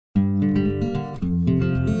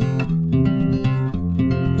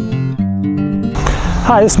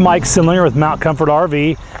Hi, this is Mike Simlinger with Mount Comfort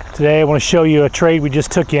RV. Today I want to show you a trade we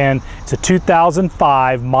just took in. It's a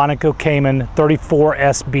 2005 Monaco Cayman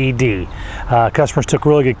 34SBD. Customers took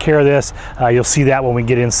really good care of this. You'll see that when we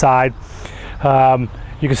get inside. You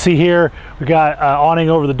can see here we got awning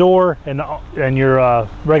over the door and your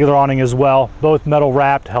regular awning as well. Both metal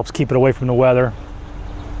wrapped, helps keep it away from the weather.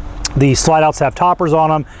 The slide outs have toppers on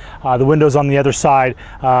them. The windows on the other side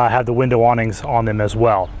have the window awnings on them as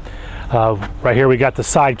well. Right here we got the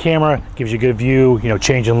side camera, gives you a good view,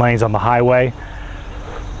 changing lanes on the highway.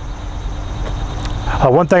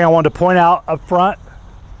 One thing I wanted to point out up front,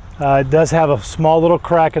 it does have a small little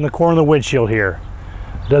crack in the corner of the windshield here.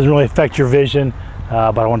 It doesn't really affect your vision,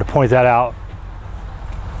 but I wanted to point that out.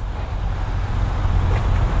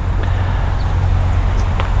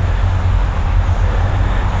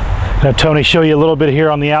 Now Tony, show you a little bit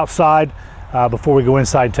here on the outside before we go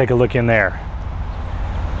inside and take a look in there.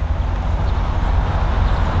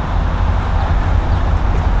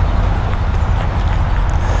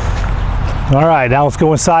 All right, now let's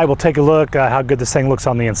go inside. We'll take a look how good this thing looks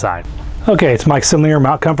on the inside. Okay, it's Mike Simlinger,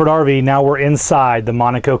 Mount Comfort RV. Now we're inside the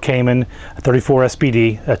Monaco Cayman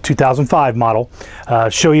 34SBD, a 2005 model.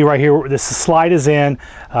 Show you right here where this slide is in.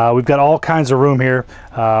 We've got all kinds of room here.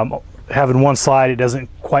 Having one slide, it doesn't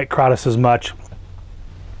quite crowd us as much.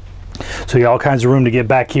 So you got all kinds of room to get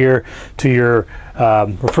back here to your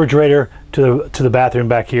refrigerator, to the bathroom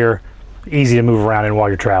back here. Easy to move around in while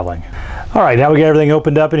you're traveling. All right, now we got everything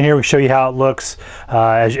opened up in here. We can show you how it looks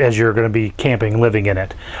as you're going to be camping, living in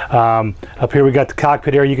it. Up here we got the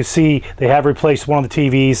cockpit area. You can see they have replaced one of the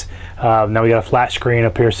TVs. Now we got a flat screen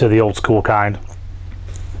up here, so the old school kind.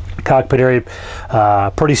 Cockpit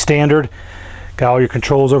area, pretty standard. Got all your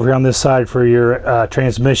controls over here on this side for your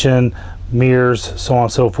transmission, mirrors, so on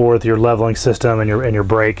and so forth, your leveling system and your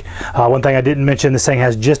brake. One thing I didn't mention, this thing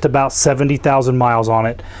has just about 70,000 miles on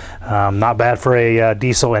it. Not bad for a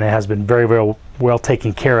diesel, and it has been very, very well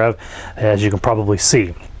taken care of, as you can probably see.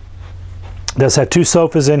 It does have two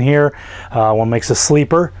sofas in here. One makes a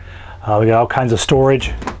sleeper. We got all kinds of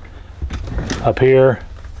storage up here.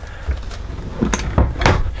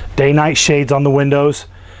 Day-night shades on the windows.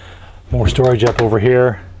 More storage up over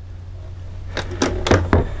here.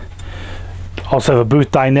 Also have a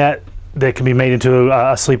booth dinette that can be made into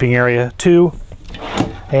a sleeping area too,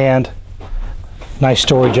 and nice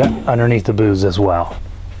storage underneath the booths as well.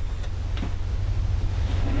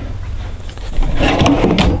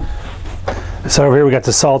 So over here we got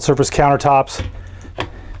the solid surface countertops.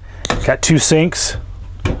 Got two sinks,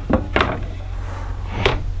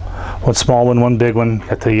 one small one, one big one.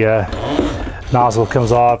 Got the nozzle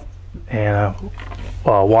comes off, and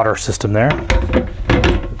a water system there.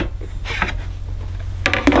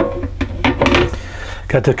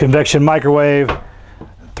 Got the convection microwave,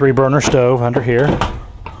 3-burner stove under here.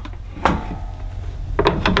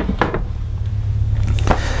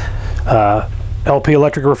 LP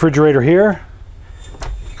electric refrigerator here.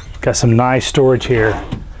 Got some nice storage here.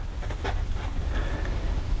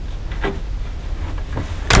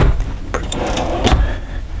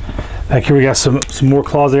 Back here we got some more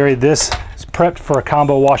closet area. This is prepped for a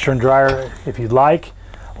combo washer and dryer if you'd like,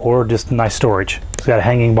 or just nice storage. It's got a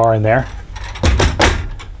hanging bar in there.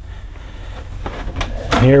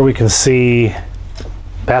 Here we can see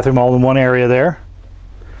bathroom all in one area there.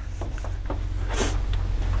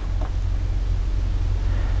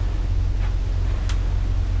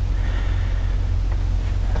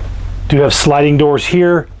 Do have sliding doors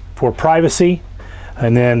here for privacy,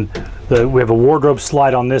 and then we have a wardrobe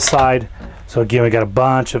slide on this side. So again, we got a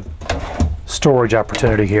bunch of storage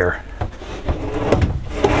opportunity here.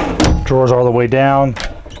 Drawers all the way down.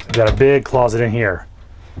 We've got a big closet in here.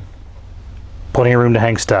 Plenty of room to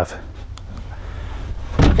hang stuff.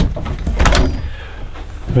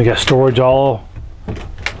 We got storage all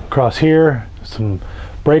across here, some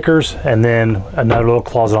breakers, and then another little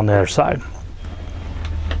closet on the other side.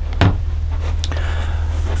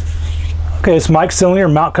 Okay, it's Mike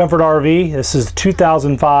Simlinger, Mount Comfort RV. This is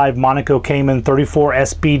 2005 Monaco Cayman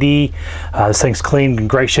 34SBD. This thing's clean, in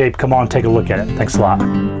great shape. Come on, take a look at it. Thanks a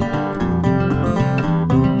lot.